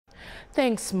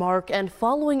Thanks, Mark. And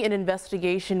following an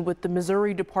investigation with the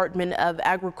Missouri Department of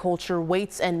Agriculture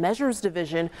Weights and Measures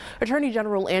Division, Attorney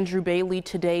General Andrew Bailey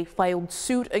today filed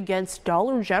suit against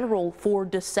Dollar General for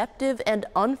deceptive and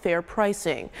unfair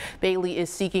pricing. Bailey is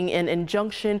seeking an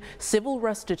injunction, civil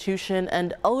restitution,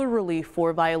 and other relief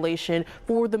for violation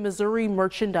for the Missouri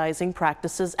Merchandising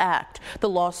Practices Act. The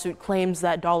lawsuit claims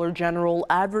that Dollar General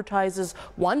advertises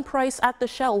one price at the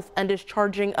shelf and is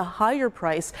charging a higher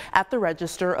price at the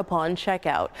register upon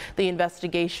checkout. The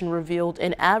investigation revealed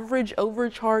an average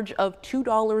overcharge of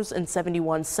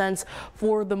 $2.71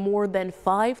 for the more than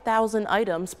 5,000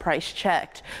 items price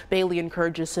checked. Bailey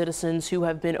encourages citizens who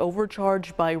have been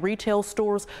overcharged by retail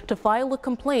stores to file a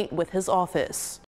complaint with his office.